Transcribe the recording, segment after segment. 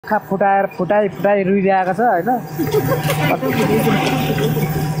आँखा फुटाई रुइरहेको छ हैन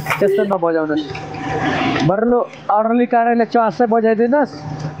त्यस्तो नबजाउनु बरु अर्ली कारणले चस्सै बजाइदिनुस्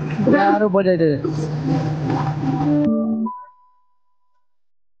गाह्रो बजाइदिनु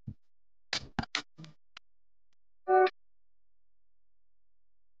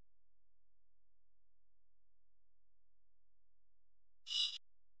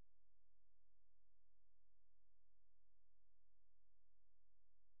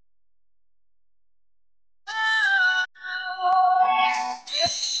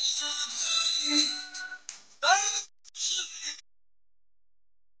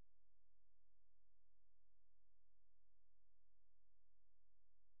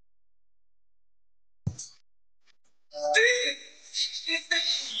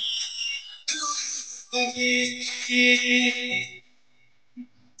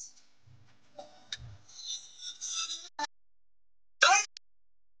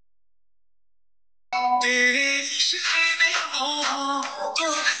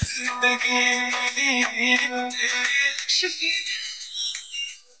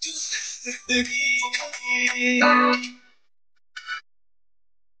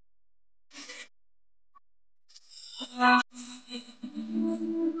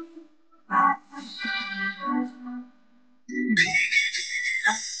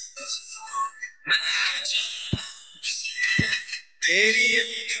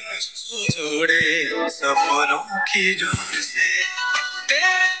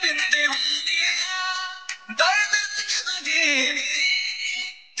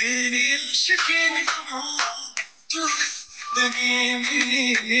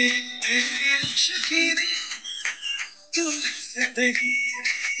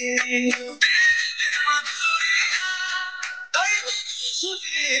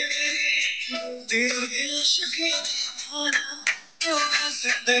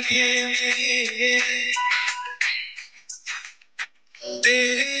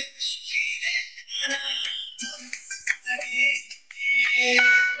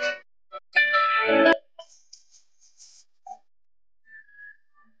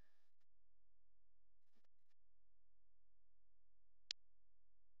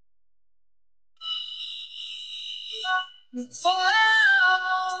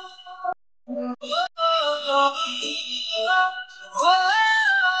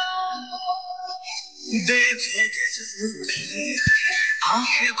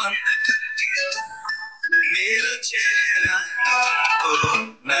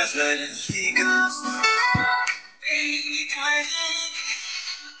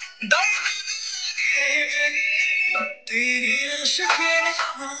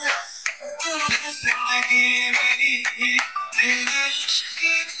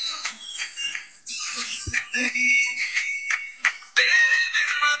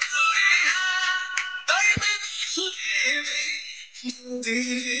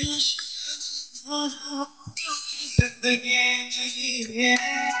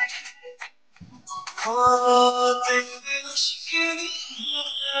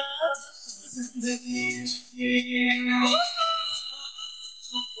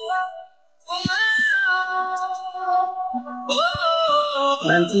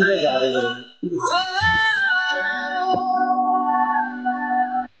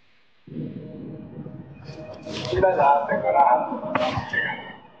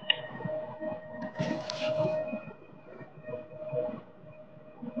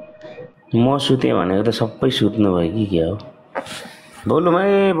म सुते भनेको त सबै सुत्नु भयो कि के हो बोलौँ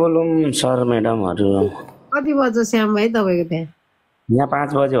है बोलौँ सर म्याडमहरु कति बज्यो श्याम भाइ तपाईको त्यहाँ यहाँ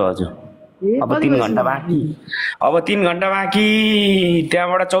 5 बज्यो हजुर अब 3 घण्टा बाँकी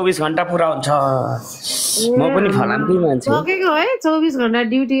त्यहाँबाट 24 घण्टा पुरा हुन्छ म पनि फलामकै मान्छे सकेको है 24 घण्टा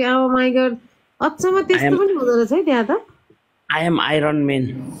ड्युटी अब माइ गॉड अचम्म त्यस्तो पनि हुँदो रहेछ है त्यहाँ त आई एम आइरन मैन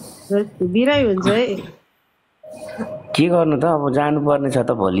बिराइ हुन्छ है के गर्नु त अब जानु पर्ने छ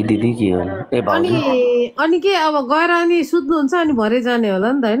त भोलि दिदी के हो ए भाउजू अनि के अब गएर अनि सुत्नुहुन्छ अनि भरे जाने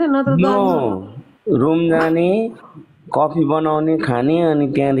होला नि त हैन नत्र त रुम जाने कफी बनाउने खाने अनि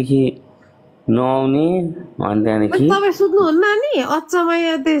त्यहाँदेखि नुहाउने अनि त्यहाँदेखि तपाई सुत्नुहुन्न नि अचम्म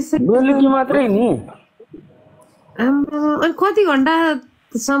त्यसै बेलुकी मात्रै नि अनि कति घण्टा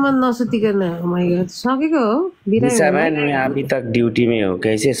सम्म नसुतिकन माइ गॉड सकेको हो बिराइ मैं अभी तक ड्यूटी में हूँ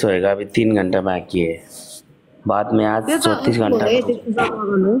कैसे सोएगा अभी 3 घंटा बाकी है बाद में आज 34 घंटा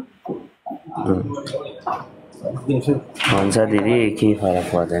हुन्छ दिदी के फरक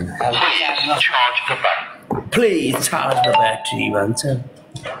पर्दैन प्लिज चार्ज द ब्याट्री भन्छ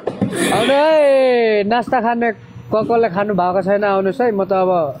आउनु है नास्ता खाने कसले खानु भएको छैन आउनुस् है म त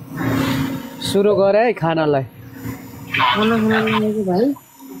अब सुरु गरे है खानालाई खाना खाना भाइ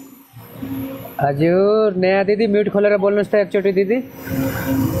हजुर नयाँ दिदी म्युट खोलेर बोल्नुहोस् त एकचोटि दिदी।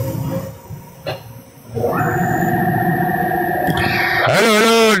 हेलो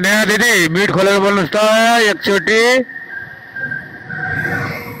हेलो नयाँ दिदी म्युट खोलेर बोल्नुहोस् त एकचोटि।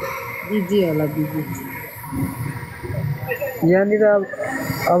 बिजी होला बिजी। यहाँनिर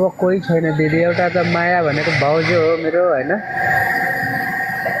अब कोही छैन दिदी, एउटा त माया भनेको भाउजू हो मेरो होइन।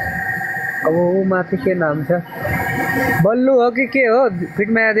 अब ऊ माथि के नाम छ, बल्लु हो कि के हो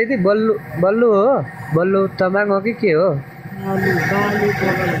फिटमाया दिदी? बल्लु बल्लु हो, बल्लु तमाङ हो कि के हो?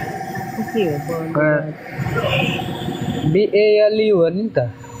 बिएलयु हो नि त।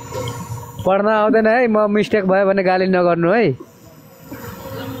 पढ्न आउँदैन है, म मिस्टेक भयो भने गाली नगर्नु है।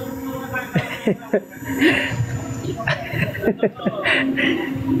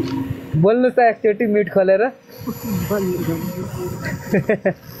 बोल्नु त एकचोटि म्युट खोलेर।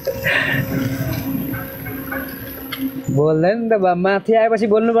 बोल्दैन त बा, माथि आएपछि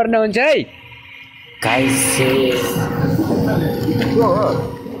बोल्नुपर्ने हुन्छ है।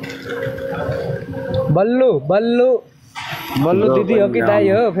 बल्लु बल्लु बल्लू दीदी हो कि दाई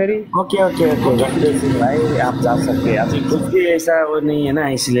हो फेरि? ओके ओके ओके भाई, आप जा सकते हैं। अभी कुछ भी ऐसा वो नहीं है ना,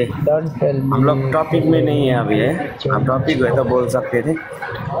 इसलिए हम लोग टॉपिक में नहीं है अभी है। हम टॉपिक हुए तो बोल सकते थे,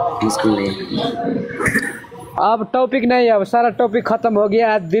 इसके लिए अब टॉपिक नहीं है। अब सारा टॉपिक खत्म हो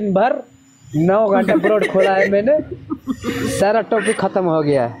गया। आज दिन भर 9 घंटा ब्रॉड खोला है मैंने, सारा टॉपिक खत्म हो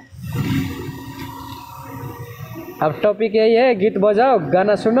गया है। अब टॉपिक यही है, गीत बजाओ,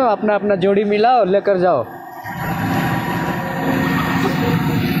 गाना सुनो, अपना अपना जोड़ी मिलाओ, लेकर जाओ।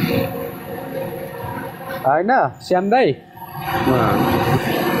 है ना श्याम भाई?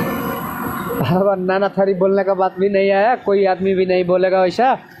 अब नाना थरी बोलने का बात भी नहीं आया, कोई आदमी भी नहीं बोलेगा वैसा।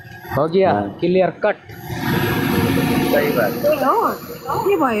 हो गया क्लियर कट। सही बात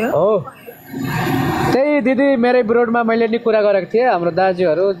हो त्यही दिदी मेरै ब्रोडमा मैले नि कुरा गरेको थिएँ। हाम्रो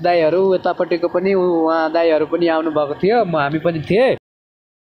दाजुहरू दाइहरू यतापट्टिको पनि उहाँ दाइहरू पनि आउनुभएको थियो, हामी पनि थिएँ।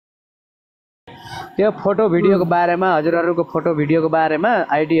 त्यो फोटो भिडियोको बारेमा, हजुरहरूको फोटो भिडियोको बारेमा,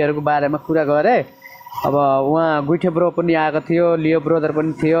 आइडीहरूको बारेमा कुरा गरेँ। अब उहाँ गुइठे ब्रो पनि आएको थियो, लियो ब्रोदर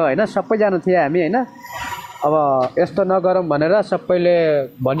पनि थियो होइन, सबैजना थिए हामी होइन। अब यस्तो नगरौँ भनेर सबैले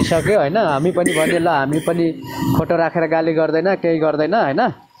भनिसक्यो होइन। हामी पनि भन्यो ल, हामी पनि फोटो राखेर गाली गर्दैन, केही गर्दैन होइन।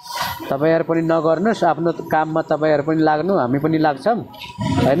 तपाईहरु पनि नगर्नुस्, आफ्नो काममा तपाईहरु पनि लाग्नु, हामी पनि लाग्छौँ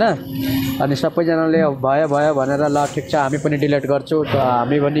हैन। अनि सबैजनाले भयो भयो भनेर ल ठिक छ हामी पनि डिलिट गर्छु, त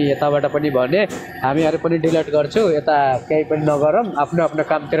हामी पनि यताबाट पनि भने हामीहरु पनि डिलिट गर्छु, यता केही पनि नगरौँ, आफ्नो आफ्नो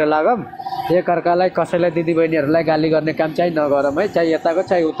कामतिर लागौँ। एक अर्कालाई कसैलाई दिदीबहिनीहरुलाई गाली गर्ने काम चाहिँ नगरौँ है, चाहिँ यताको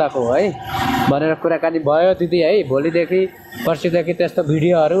चाहिँ उताको है भनेर कुराकानी भयो दिदी है। भोलिदेखि पर्सिदेखि त्यस्तो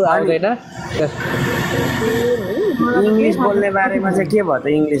भिडियोहरु आउँदैन। इंग्लिश बोल्ने बारेमा चाहिँ के भयो त?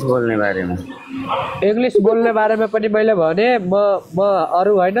 इंग्लिश बोल्ने बारेमा, इंग्लिश बोल्ने बारेमा पनि मैले भने म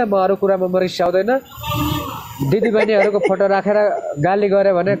अरु हैन, म अरु कुरामा म रिसाउँदैन। दिदीबहिनीहरुको फोटो राखेर गाली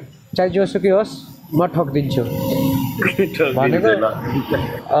गरे भने चाहे जोसुकै होस् म ठोक्दिन्छु भनेको।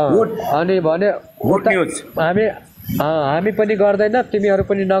 अनि भने हामी पनि गर्दैन, तिमीहरु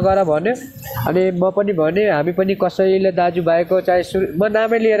पनि नगर भन्यो। अनि म पनि भने हामी पनि कसैले दाजुभाइको चाहे म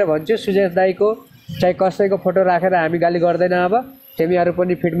नामै लिएर भन्छु, सुजेश दाइको चाहे कसैको फोटो राखेर हामी गाली गर्दैन। अब तिमीहरु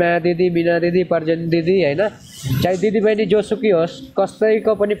पनि फिटमाया दिदी, मिना दिदी, पर्जन दिदी हैन, चाहे दिदीबहिनी जोसुकै होस्,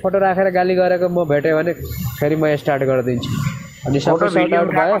 कसैको पनि फोटो राखेर गाली गरेको म भेट्यो भने फेरि म स्टार्ट गरिदिन्छु। अनि सबै सर्ट आउट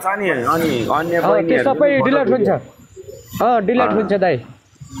भयो, अनि सबै डिलिट हुन्छ। डिलिट हुन्छ दाइ,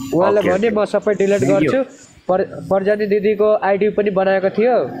 उहाँले भने म सबै डिलिट गर्छु। पर्जनी दिदीको आइडी पनि बनाएको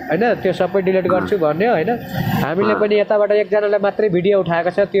थियो हैन, त्यो सबै डिलिट गर्छु भन्यो हैन। हामीले पनि यताबाट एकजनालाई मात्रै भिडियो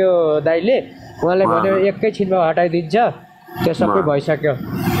उठाएको छ त्यो दाइले, उहाँले भन्यो एकैछिनमा हटाइदिन्छ, त्यो सबै भइसक्यो।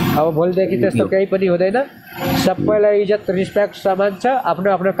 अब भोलिदेखि त्यस्तो केही पनि हुँदैन, सबैलाई इज्जत रिस्पेक्ट समान छ। आफ्नो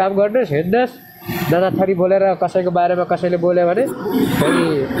आफ्नो काम गर्नुहोस्, हिँड्नुहोस्। नाना थरी बोलेर कसैको बारेमा कसैले बोल्यो भने फेरि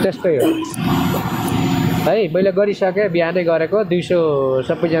त्यस्तै हो है। मैले गरिसकेँ, बिहानै गरेको, दिउँसो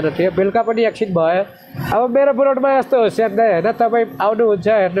सबैजना थियो, बेलुका पनि एकछिन भयो। अब मेरो ब्रोडमा यस्तो हो स्याम्दै होइन, तपाईँ आउनुहुन्छ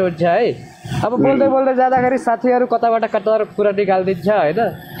हेर्नुहुन्छ है। अब बोल्दै बोल्दै जाँदाखेरि साथीहरू कताबाट कता कुरा निकालिदिन्छ होइन,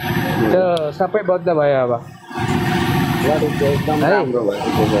 त्यो सबै बन्द भयो। अब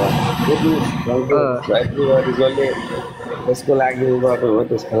त्यसको लागि गर्नु हो,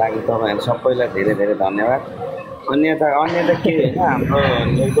 त्यसको लागि तपाईँहरू सबैलाई धेरै धेरै धन्यवाद। अन्यथा के होइन, हाम्रो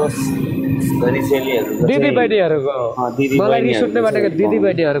निर्दोष दिदीबहिनीहरूको मलाई रिस उठ्ने भनेको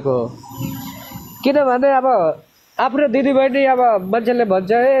दिदीबहिनीहरूको। किनभने अब आफ्नो दिदीबहिनी अब मान्छेले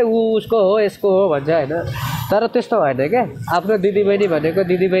भन्छ ए ऊ उसको हो यसको हो भन्छ होइन, तर त्यस्तो होइन क्या। आफ्नो दिदीबहिनी भनेको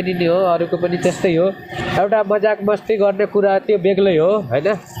दिदीबहिनी नै हो, अरूको पनि त्यस्तै हो। एउटा मजाक मस्ती गर्ने कुरा त्यो बेग्लै हो होइन,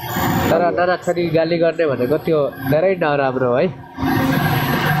 तर नाना छोरी गाली गर्ने भनेको त्यो धेरै नराम्रो है।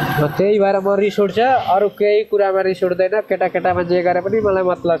 त्यही भएर म रिस उठ्छ, अरू केही कुरामा रिस उठ्दैन। केटाकेटामा जे गरे पनि मलाई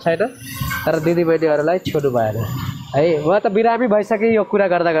मतलब छैन, तर दिदीबहिनीहरूलाई छोड्नु भएन है। म त बिरामी भइसकेँ यो कुरा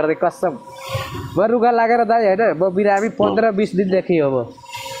गर्दा गर्दै कसम। म रुगा लागेर दाइ होइन, म बिरामी 15-20 दिनदेखि हो। म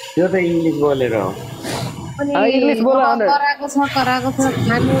त्यो त इङ्ग्लिस बोलेर हो। इङ्ग्लिस बोल कराएको छ खानु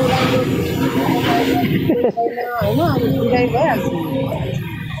राम्रो होइन, अनि बिरामी भइहाल्छ।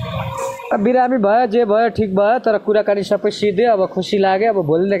 बिरामी भयो, जे भयो ठिक भयो, तर कुराकानी सबै सिधै। अब खुसी लाग्यो, अब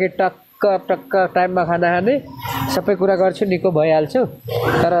भोलिदेखि टक्क टाइममा खाना खाने, सबै कुरा गर्छु, निको भइहाल्छु।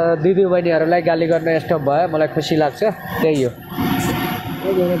 तर दिदीबहिनीहरूलाई गाली गर्न यस्तो भयो, मलाई खुसी लाग्छ, त्यही हो।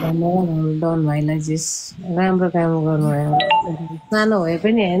 धन्यवाद डन भाइलाई, जेस राम्रो काम गर्नुभयो। सानो भए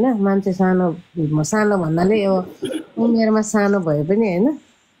पनि होइन, मान्छे सानो भन्नाले अब उमेरमा सानो भए पनि होइन।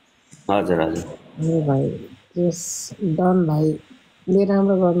 हजुर हजुर भाइ जेस डन भाइले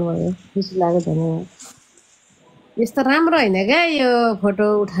राम्रो गर्नुभयो, खुसी लाग्यो। धन्यवाद। यस्तो राम्रो होइन क्या यो फोटो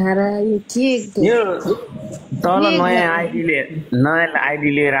उठाएर यो के यो तल नयाँ आइडी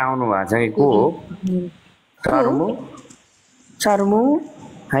लिएर आउनु भएको छ कि को हो? चर्मु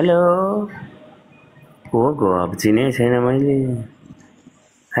हेलो को अब चिने छैन मैले।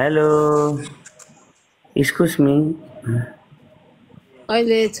 Hello excuse me.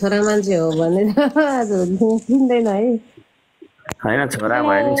 अहिले छोरा मान्छे हो भने आज चिन्दैन है। होइन छोरा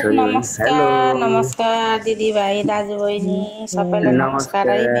भयो नि छोरी। हेलो नमस्कार दिदीभाइ दाजुबहिनी सबैलाई नमस्कार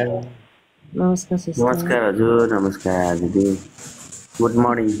है मेरो। नमस्कार हजुर, नमस्कार दिदी, गुड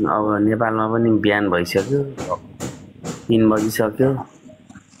मर्निङ। अब नेपालमा पनि बिहान भइसक्यो, 3 बजिसक्यो।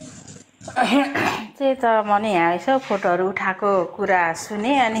 त्यही त म नि यहाँ यसो फोटोहरू उठाएको कुरा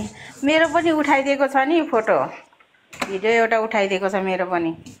सुने, अनि मेरो पनि उठाइदिएको छ नि फोटो, भिडियो एउटा उठाइदिएको छ मेरो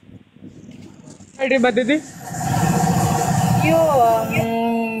पनि। दिदी यो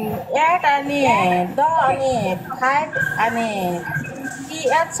एड अनि द अनि फाइट अनि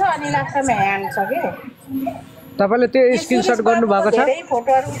एड छ, अनि लास्टमा ह्यान्ड छ कि। तपाईँले त्यो स्क्रिनसट गर्नु भएको छ? धेरै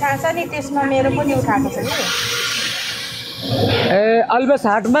फोटोहरू उठाएको छ नि, त्यसमा मेरो पनि उठाएको छ कि। ए अल्बेस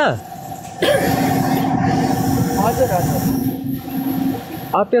हाटमा? हजुर हजुर।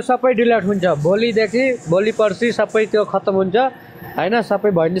 त्यो सबै डिलिट हुन्छ भोलिदेखि, भोलि पर्सि सबै त्यो खत्तम हुन्छ होइन। सबै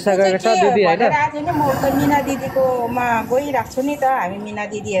भइसकेको छ दिदी होइन। आज नि म त मिना दिदीकोमा गइरहेको छु नि त। हामी मिना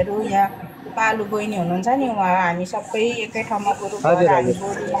दिदीहरू यहाँ पालु बहिनी हुनुहुन्छ नि, उहाँ हामी सबै एकै ठाउँमा ग्रुप भएर हामी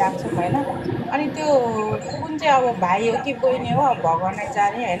बोलिरहेको छौँ होइन। अनि त्यो कुन चाहिँ अब भाइ हो कि बहिनी हो अब भगवानै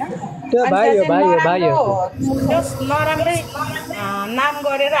जाने होइन। त्यो भाइ हो। नराम्रै नाम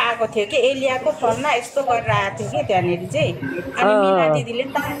गरेर आएको थियो कि एलियाको फलना यस्तो गरेर आएको थियो कि त्यहाँनिर चाहिँ। अनि मिना दिदीले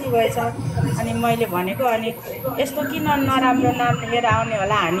तान्नु भएछ। अनि मैले भनेको अनि यस्तो किन नराम्रो नाम लिएर आउने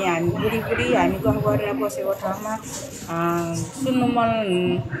होला, हामी बुढी हामी गफ गरेर बसेको ठाउँमा सुन्नु मन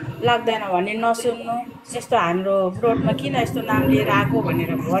लाग्दैन भने नसुन्नु, यस्तो हाम्रो ब्रोडमा किन यस्तो नाम लिएर आएको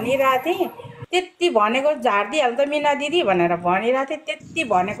भनेर भनिरहेको थिएँ। त्यति भनेको झारिदिइहाल्नु त मिना दिदी भनेर भनिरहेको थिएँ। त्यति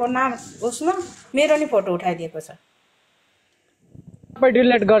भनेको नाम उसमा मेरो नि फोटो उठाइदिएको छ। सबै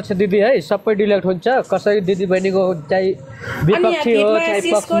डिलिट गर्छ दिदी है, सबै डिलिट हुन्छ। कसै दिदी बहिनीको चाहिँ विपक्षी हो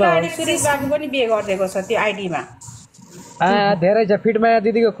चाहिँ पक्षमा हो। सुरेश बाबु पनि बिहे गरिदिएको छ त्यो आइडीमा। धेरै छ। फिटमाया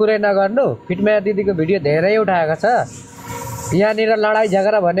दिदीको कुरै नगर्नु, फिटमाया दिदीको भिडियो धेरै उठाएको छ। यहाँनिर लडाइँ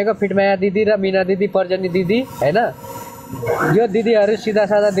झगडा भनेको फिटमाया दिदी र मिना दिदी, पर्जनी दिदी होइन। यो दिदीहरू सिधा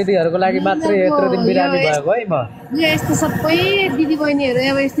साधा दिदीहरूको लागि मात्रै यत्रो दिन बिरामी भएको है। म यो यस्तो सबै दिदीबहिनीहरू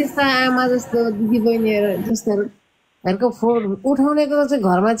अब यस्तो आमा जस्तो दिदीबहिनीहरू जस्तोहरूको फोन उठाउनेको चाहिँ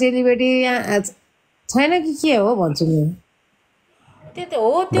घरमा चेलीबेटी छैन कि के हो भन्छु म। त्यो त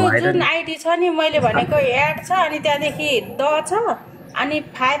हो, त्यो जुन आइडी छ नि मैले भनेको एड छ, अनि त्यहाँदेखि द छ, अनि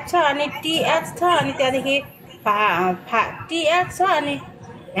 5 छ, अनि टिएच छ, अनि त्यहाँदेखि टिएच छ, अनि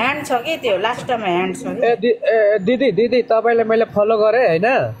ह्यान्ड छ कि त्यो लास्टमा ह्यान्ड छ। दिदी तपाईँले मैले फलो गरेँ होइन।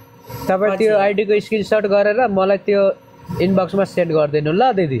 तपाईँ त्यो आइडीको स्क्रिनसट गरेर मलाई त्यो इनबक्समा सेन्ड गरिदिनु ल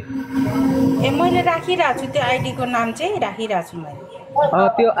दिदी। मैले राखिरहेको छु त्यो आइडीको नाम चाहिँ राखिरहेको छु मैले।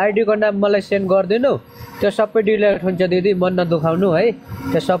 त्यो आइडीको नाम मलाई सेन्ड गरिदिनु, त्यो सबै डिलिट हुन्छ दिदी, मन नदुखाउनु है।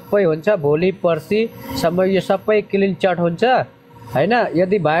 त्यो सबै हुन्छ भोलि पर्सिसम्म, यो सबै क्लिन चट हुन्छ होइन।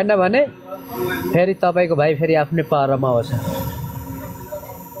 यदि भएन भने फेरि तपाईँको भाइ फेरि आफ्नै पारमा आउँछ।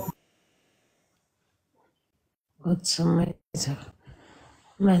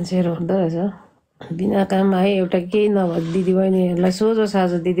 मान्छेहरू हुँदो रहेछ बिना काम है। एउटा केही नभए दिदीबहिनीहरूलाई सोझो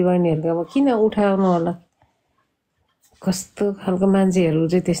साझो दिदीबहिनीहरूको अब किन उठाउनु होला। कस्तो खालको मान्छेहरू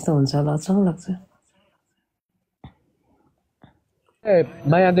चाहिँ त्यस्तो हुन्छ होला, अचम्म लाग्छ।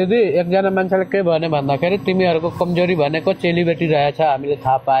 माया दिदी, एकजना मान्छेले के भने भन्दाखेरि तिमीहरूको कमजोरी भनेको चेलीबेटी रहेछ, हामीले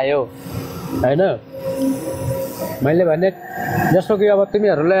थाहा पायो होइन। मैले भने जस्तो कि अब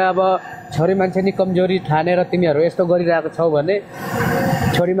तिमीहरूलाई अब छोरी मान्छे नि कमजोरी ठानेर तिमीहरू यस्तो गरिरहेको छौ भने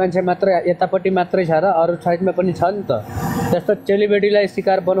छोरी मान्छे मात्र यतापट्टि मात्रै छ र अरू साइडमा पनि छ नि त। त्यस्तो चेलीबेटीलाई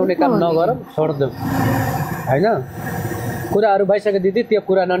शिकार बनाउने काम नगरौँ, छोडिदेऊ होइन। कुराहरू भइसक्यो दिदी, त्यो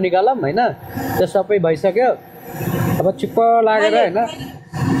कुरा ननिकालौँ होइन। त्यो सबै भइसक्यो, अब चिप्प लागेर होइन।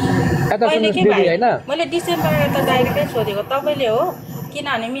 यता सुन्नुहोस् दिदी होइन, मैले डिसेम्बरमा त डाइरेक्टै सोधेको तपाईँले हो,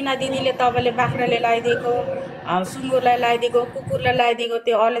 किनभने मिना दिदीले तपाईँले बाख्राले लगाइदिएको, सुँगुरलाई लगाइदिएको, कुकुरलाई लगाइदिएको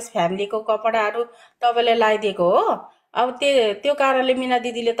त्यो अलेस फ्यामिलीको कपडाहरू तपाईँले लगाइदिएको हो। अब त्यो कारणले मिना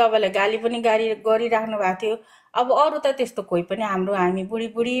दिदीले तपाईँलाई गाली पनि गरिराख्नु भएको थियो। अब अरू त त्यस्तो कोही पनि हामी बुढी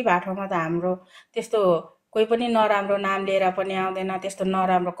भएको ठाउँमा त हाम्रो त्यस्तो कोही पनि नराम्रो नाम लिएर पनि आउँदैन, त्यस्तो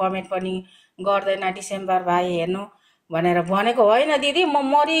नराम्रो कमेन्ट पनि गर्दैन। डिसेम्बर भाइ हेर्नु भनेर भनेको होइन दिदी, म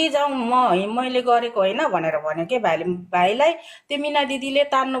मरिजाउँ मैले गरेको होइन भनेर भन्यो के भाइलाई। त्यो मिना दिदीले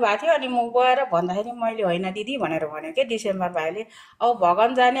तान्नु भएको थियो, अनि म गएर भन्दाखेरि मैले होइन दिदी भनेर भन्यो कि डिसेम्बर भाइले। अब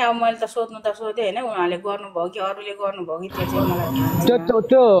भगवान् जाने, अब मैले त सोध्नु त सोधेँ होइन, उहाँले गर्नुभयो कि अरूले गर्नुभयो कि त्यो चाहिँ मलाई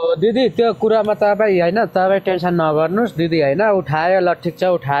त्यो दिदी त्यो कुरामा तपाईँ होइन, तपाईँ टेन्सन नगर्नुहोस् दिदी होइन। उठायो ल ठिक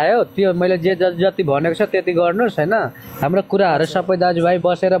छ, उठायो त्यो मैले जति भनेको छ त्यति गर्नुहोस् होइन। हाम्रो कुराहरू सबै दाजुभाइ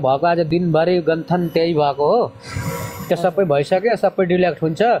बसेर भएको आज दिनभरि गन्थन त्यही भएको हो। त्यो सबै भइसक्यो, सबै डिलेक्ट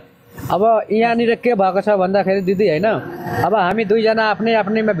हुन्छ। अब यहाँनिर के भएको छ भन्दाखेरि दिदी होइन, अब हामी दुईजना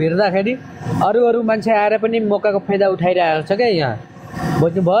आफ्नैमा भिड्दाखेरि अरू मान्छे आएर पनि मौकाको फाइदा उठाइरहेको छ क्या यहाँ,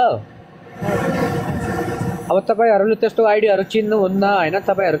 बुझ्नुभयो। अब तपाईँहरूले त्यस्तो आइडियाहरू चिन्नुहुन्न होइन,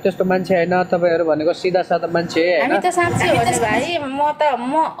 तपाईँहरू त्यस्तो मान्छे होइन, तपाईँहरू भनेको सिधा साधा मान्छे होइन। हामी त साँच्चै हो नि भाइ,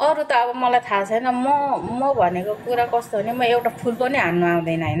 म अरू त अब मलाई थाहा छैन। म भनेको कुरा कस्तो भने, म एउटा फुल पनि हान्नु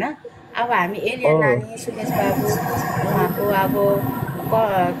आउँदैन होइन। अब हामी एलिया नानी सुरेश बाबु उहाँको अब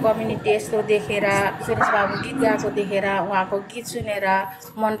कम्युनिटी यस्तो देखेर, सुरेश बाबु गीत गाएको देखेर, उहाँको गीत सुनेर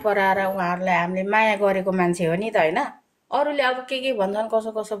मन पराएर उहाँहरूलाई हामीले माया गरेको मान्छे हो नि त होइन। अरूले अब के भन्छन्,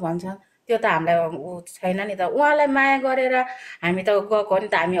 कसो भन्छन्, त्यो त हामीलाई छैन नि त। उहाँलाई माया गरेर हामी त गएको नि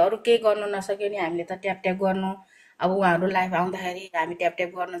त। हामी अरू केही गर्नु नसक्यो नि, हामीले त ट्याप गर्नु, अब उहाँहरू लाइभ आउँदाखेरि हामी ट्याप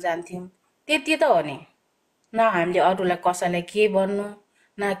गर्न जान्थ्यौँ, त्यति त हो नि। न हामीले अरूलाई कसैलाई के भन्नु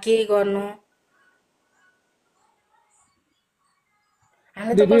न के गर्नु,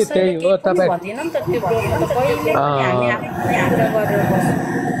 हामीले त कसैले केही पनि भन्दैनौँ नि त। त्यो गर्नु त कहिले पनि हामी आफूले आग्रह गरेर बस्छौँ।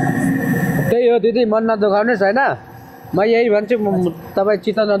 त्यही हो दिदी, मन नदुखाउनुहोस् होइन। म यही भन्छु, तपाईँ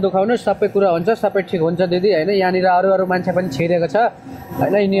चित्त नदुखाउनुहोस्, सबै कुरा हुन्छ, सबै ठिक हुन्छ दिदी होइन। यहाँनिर अरू मान्छे पनि छिरेको छ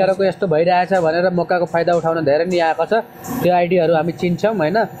होइन, यिनीहरूको यस्तो भइरहेछ भनेर मौकाको फाइदा उठाउन धेरै नि आएको छ। त्यो आइडियाहरू हामी चिन्छौँ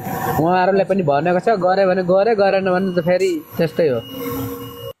होइन। उहाँहरूलाई पनि भनेको छ, गऱ्यो भने गऱ्यो, गरेन भने त फेरि त्यस्तै हो।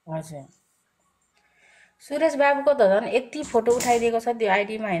 हजुर, सुरेश बाबुको त झन् यति फोटो उठाइदिएको छ त्यो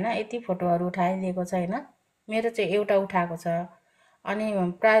आइडीमा होइन, यति फोटोहरू उठाइदिएको छ होइन। मेरो चाहिँ एउटा उठाएको छ। अनि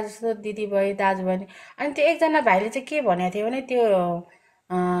प्रायः जस्तो दिदीबहिनी दाजुबहिनी, अनि त्यो एकजना भाइले चाहिँ के भनेको थियो भने, त्यो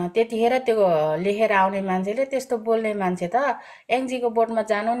त्यतिखेर त्यो लेखेर आउने मान्छेले त्यस्तो बोल्ने मान्छे त एनजीको बोर्डमा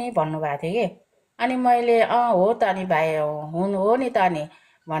जानु नि भन्नुभएको थियो कि। अनि मैले हो त नि भाइ, हो नि त नि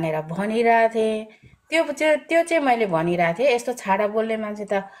भनेर भनिरहेको थिएँ। त्यो चाहिँ मैले भनिरहेको थिएँ, यस्तो छाडा बोल्ने मान्छे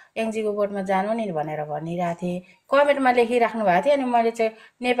त एनजीको बोर्डमा जानु नि भनेर भनिरहेको थिएँ। कमेन्टमा लेखिराख्नु भएको थियो, अनि मैले चाहिँ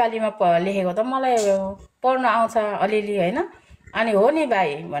नेपालीमा लेखेको त मलाई पढ्न आउँछ अलिअलि होइन। अनि हो नि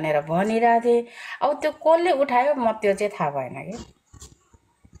भाइ भनेर भनिरहेको थिएँ। अब त्यो कसले उठायो म त्यो चाहिँ थाहा भएन कि।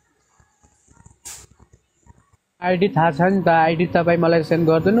 आइडी थाहा छ नि त, आइडी तपाईँ मलाई सेन्ड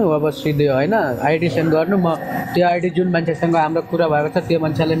गरिदिनु अब सिधै होइन। आइडी सेन्ड गर्नु, म त्यो आइडी जुन मान्छेसँग हाम्रो कुरा भएको छ त्यो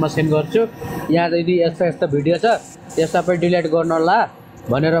मान्छेलाई म सेन्ड गर्छु। यहाँ दिदी यस्तो भिडियो छ, यो सबै डिलिट गर्नु होला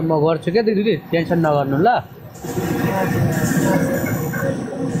भनेर म गर्छु क्या दिदी, टेन्सन नगर्नु ल।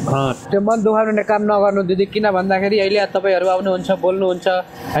 त्यो मन दुखाउने काम नगर्नु दिदी, किन भन्दाखेरि अहिले तपाईँहरू आउनुहुन्छ, बोल्नुहुन्छ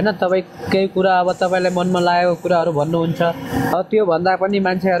होइन। तपाईँ केही कुरा अब तपाईँलाई मनमा लागेको कुराहरू भन्नुहुन्छ, अब त्यो भन्दा पनि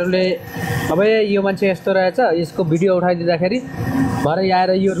मान्छेहरूले अब यो मान्छे यस्तो रहेछ, यसको भिडियो उठाइदिँदाखेरि भरे आएर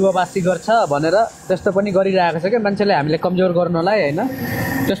यो रुवाबासी गर्छ भनेर त्यस्तो पनि गरिरहेको छ क्या मान्छेले, हामीले कमजोर गर्नलाई होइन।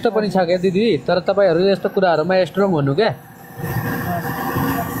 त्यस्तो पनि छ क्या दिदी, तर तपाईँहरू यस्तो कुराहरूमा स्ट्रङ हुनु क्या।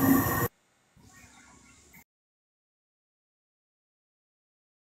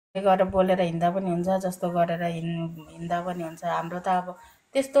 गरेर बोलेर हिँड्दा पनि हुन्छ, जस्तो गरेर हिँड्दा पनि हुन्छ। हाम्रो त अब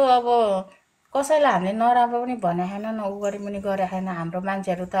त्यस्तो अब कसैलाई हामीले नराम्रो पनि भने छैन, न उ गरी पनि गरे छैन। हाम्रो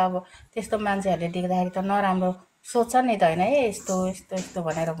मान्छेहरू त अब त्यस्तो मान्छेहरूले देख्दाखेरि त नराम्रो सोध्छ नि त होइन, यस्तो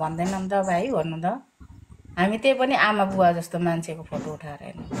भनेर भन्दैन नि त भाइ, भन्नु त। हामी त्यही पनि आमा बुवा जस्तो मान्छेको फोटो उठाएर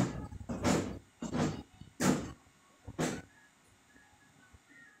होइन।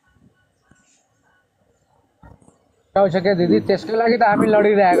 आउँछ क्या दिदी, त्यसको लागि त हामी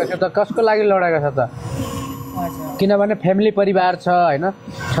लडिरहेको छौँ त। कसको लागि लडेको छ त? किनभने फ्यामिली परिवार छ होइन,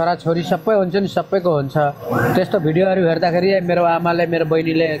 छोराछोरी सबै हुन्छ नि, सबैको हुन्छ। त्यस्तो भिडियोहरू हेर्दाखेरि मेरो आमाले मेरो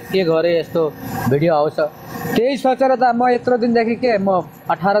बहिनीले के गरे यस्तो भिडियो आउँछ त्यही सोचेर त म यत्रो दिनदेखि के म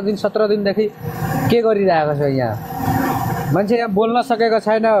 18 दिन 17 दिनदेखि के गरिरहेको छु यहाँ मान्छे यहाँ बोल्न सकेको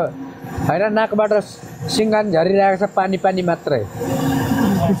छैन हैन नाकबाट सिङ्गान झरिरहेको छ पानी पानी मात्रै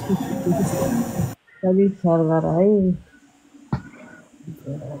अलि सरगर है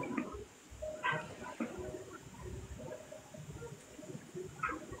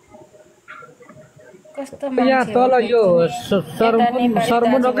कस्तो यहाँ तल यो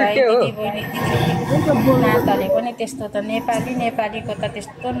सरमुन हो कि के हो नाताले पनि त्यस्तो त नेपालीको त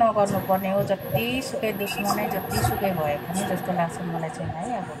त्यस्तो नगर्नु पर्ने हो जति सुकै दुश्मनै जति सुकै भए पनि जस्तो लाग्छ मलाई चाहिँ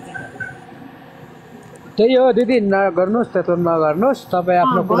है अब के गर्नु त्यही हो दिदी नगर्नुहोस् त्यस्तो नगर्नुहोस् तपाईँ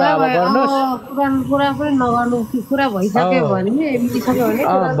आफ्नो कुरा अब गर्नुहोस् कुरा पनि नगर्नु कुरा भइसक्यो भने मिलिसक्यो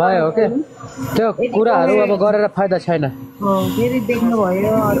भने भयो के त्यो कुराहरू अब गरेर फाइदा छैन फेरि देख्नु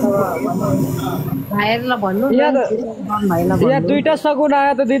भयो अथवा भाइहरूलाई भन्नु यहाँ दुईटा सगुन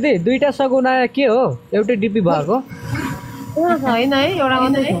आयो त दिदी दुईटा सगुन आयो के हो एउटै डिपी भएको होइन है एउटा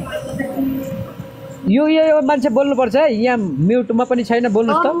मात्रै छ यो मान्छे बोल्नुपर्छ है यहाँ म्युटमा पनि छैन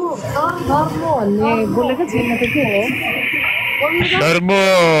बोल्नुहोस् त बोलेको छैन त के हो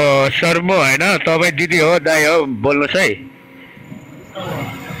शर्मो होइन तपाईँ दिदी हो दाइ हो बोल्नुहोस् है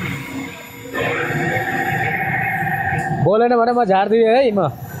बोलेन भने म झार्दिएँ है म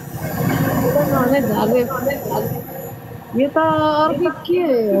यो त अर्कै के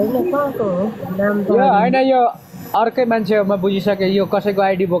होइन कहाँको नाम त होइन यो अर्कै मान्छे हो म बुझिसकेँ यो कसैको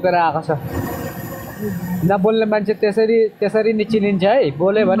आइडी बोकेर आएको छ नबोल्ने मान्छे त्यसरी नि चिनिन्छ है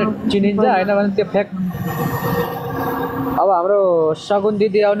बोल्यो भने चिनिन्छ होइन भने त्यो फेक अब हाम्रो सगुन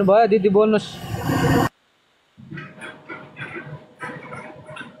दिदी आउनुभयो दिदी बोल्नुहोस्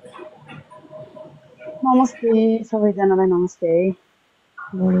नमस्ते सबैजनालाई नमस्ते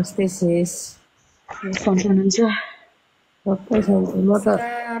नमस्ते शेष सन्चै हुनुहुन्छ सबै सन्चै म त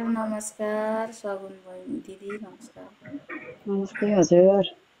नमस्कार सगुन बहिनी दिदी नमस्कार नमस्ते हजुर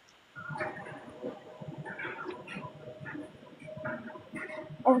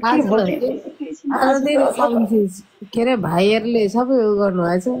के अरे भाइहरूले सबै उयो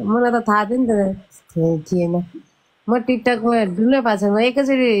गर्नुभएछ मलाई त थाहा थिएन म टिकटकमा डुल्नै पाएको छैन म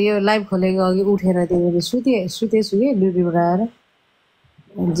एकैचोटि यो लाइभ खोलेको अघि उठेर त्यो सुतेछु कि ड्युटीबाट आएर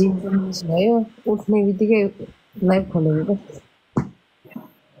जिम पनि मिस भयो उठ्ने बित्तिकै लाइभ खोलेको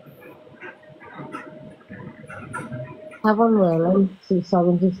थाहा पाउनु भयो होला नि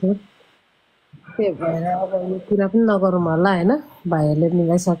सगुन चाहिँ त्यही भएर अब यो कुरा पनि नगरौँ होला होइन भाइहरूले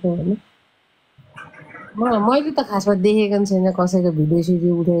मिलाइसक्यो भने मैले त खासमा देखेको पनि छैन कसैको भिडियो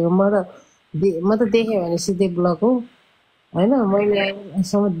सिडियो उठेको म त देखेँ भने सिधै ब्लग हो होइन मैले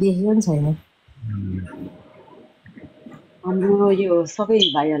अहिलेसम्म देखेको पनि छैन हाम्रो यो सबै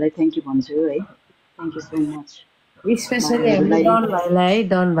भाइहरूलाई थ्याङ्क यू भन्छु है thank you so much specially हाम्रो डन भाइलाई है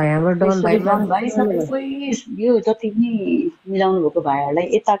डन भाइ हाम्रो डन भाइ सबै यो जति पनि मिलाउनु भएको भाइहरूलाई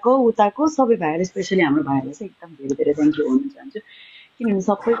यताको उताको सबै भाइहरू स्पेसली हाम्रो भाइहरूलाई चाहिँ एकदम धेरै धेरै थ्याङ्क यू भन्न चाहन्छु किनभने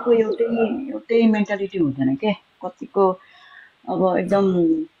सबैको एउटै मेन्टालिटी हुँदैन क्या कतिको अब एकदम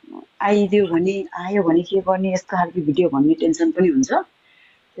आयो भने के गर्ने यस्तो खालको भिडियो भन्ने टेन्सन पनि हुन्छ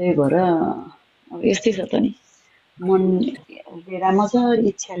त्यही भएर अब यस्तै छ त नि मन लिएर मजाले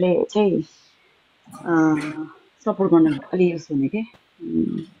इच्छाले चाहिँ सपोर्ट गर्न अलि उस हुने के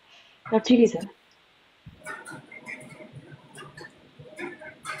तर ठिकै छ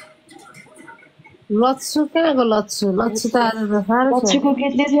लच्छु कहाँको लच्छु त आज त साह्रो छ लच्छुको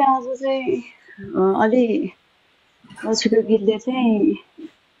गीतले चाहिँ आज चाहिँ अलि लच्छुको गीतले चाहिँ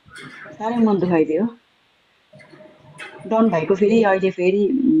साह्रै मन दुखाइदियो डन भाइको फेरि अहिले फेरि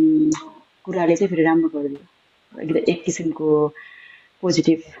कुराले चाहिँ फेरि राम्रो गरिदियो एक किसिमको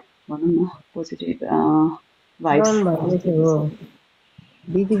पोजिटिभ भनौँ न पोजिटिभ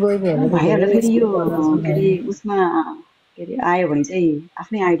दिदी बहिनीहरू भाइहरूलाई फेरि यो के अरे उसमा के अरे आयो भने चाहिँ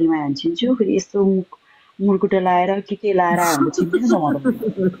आफ्नै आइडीमा हान्छिन्छु फेरि यस्तो मुर्कुटा लाएर के लाएर आयो भने चिन्दैन नि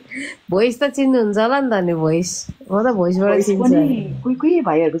मलाई भोइस त चिन्नुहुन्छ होला नि त नि भोइस म त भोइसबाट चिन्छु कोही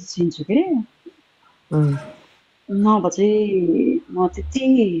भाइहरूको चाहिँ चिन्छु के अरे नभए चाहिँ म त्यति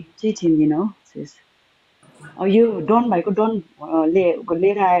चाहिँ चिन्दिनँ हो अब यो डन भाइको डन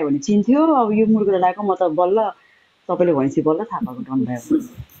लिएर आयो भने चिन्थ्यो अब यो मुर्कुटा लगाएको म त बल्ल तपाईँले भनेपछि बल्ल थाहा पाएको डन भाइ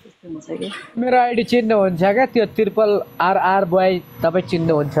मेरो आइडी चिन्नुहुन्छ क्या त्यो RRR बोय तपाईँ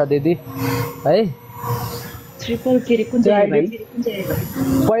चिन्नुहुन्छ दिदी है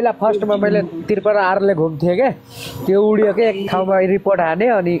पहिला फर्स्टमा मैले RRRले घुम्थेँ क्या त्यो उड्यो क्या एक ठाउँमा रिपोर्ट हाने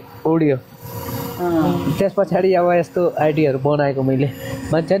अनि उड्यो त्यस पछाडि अब यस्तो आइडीहरू बनाएको मैले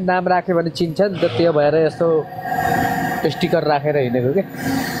मान्छे नाम राख्यो भने चिन्छ नि त त्यो भएर यस्तो स्टिकर राखेर हिँडेको क्या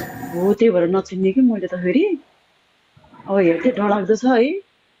हो त्यही भएर नचिन्ने कि मैले त फेरि अब हेर्दै डरलाग्दो छ है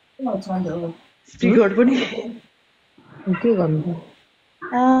स्पिकर पनि के गर्नु त?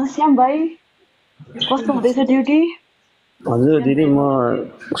 श्याम भाइ कस्तो हुँदैछ ड्युटी? हजुर दिदी म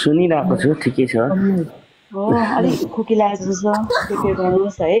सुनिरहेको छु ठिकै छ हो अलिक खोकी लागेको छ प्रिपेयर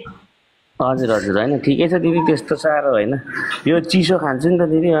गर्नुहोस् है। हजुर हजुर होइन ठिकै छ दिदी त्यस्तो साह्रो होइन यो चिसो खान्छु नि त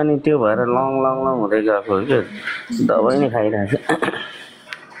दिदी अनि त्यो भएर लङ लङ लङ हुँदै गएको हो क्या दबाई नै खाइरहेको छु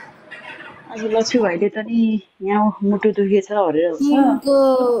आज लक्ष्मी भाइले त नि यहाँ मुटु दुखेछ भनेर तिनको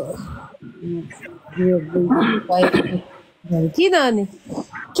किन अनि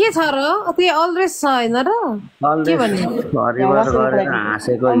के छ र त्यो अलरेस छ होइन र के भन्ने हरिबर गरेर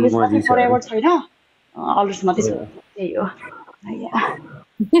हाँसेको इमोजी छ छैन अलरेस मात्रै छ त्यही हो।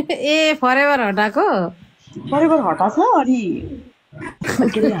 ए फरेभर हटाएको फरेभर हटाछ अनि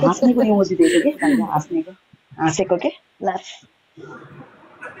के अरे हाँस्नेको इमोजी दिएको के हाँस्नेको हाँसेको के लाफ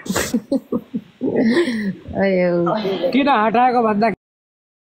किन हटाएको भन्दा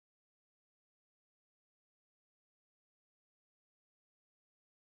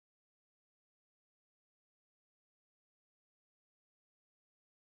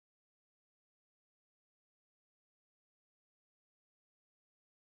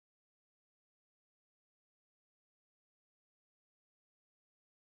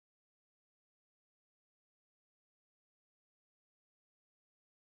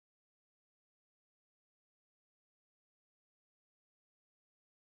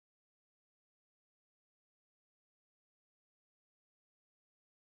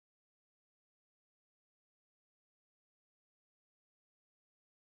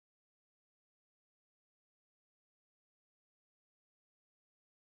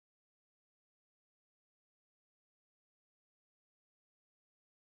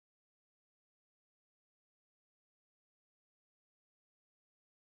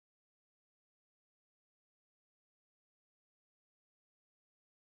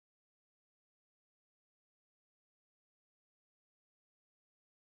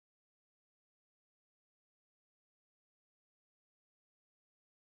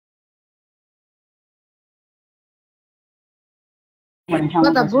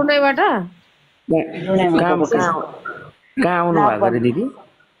कता ब्रुनाईबाट कहाँ आउनु भएको अरे दिदी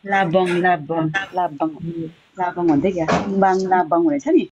लाबङ भन्दै क्या बाङ लाबङ रहेछ नि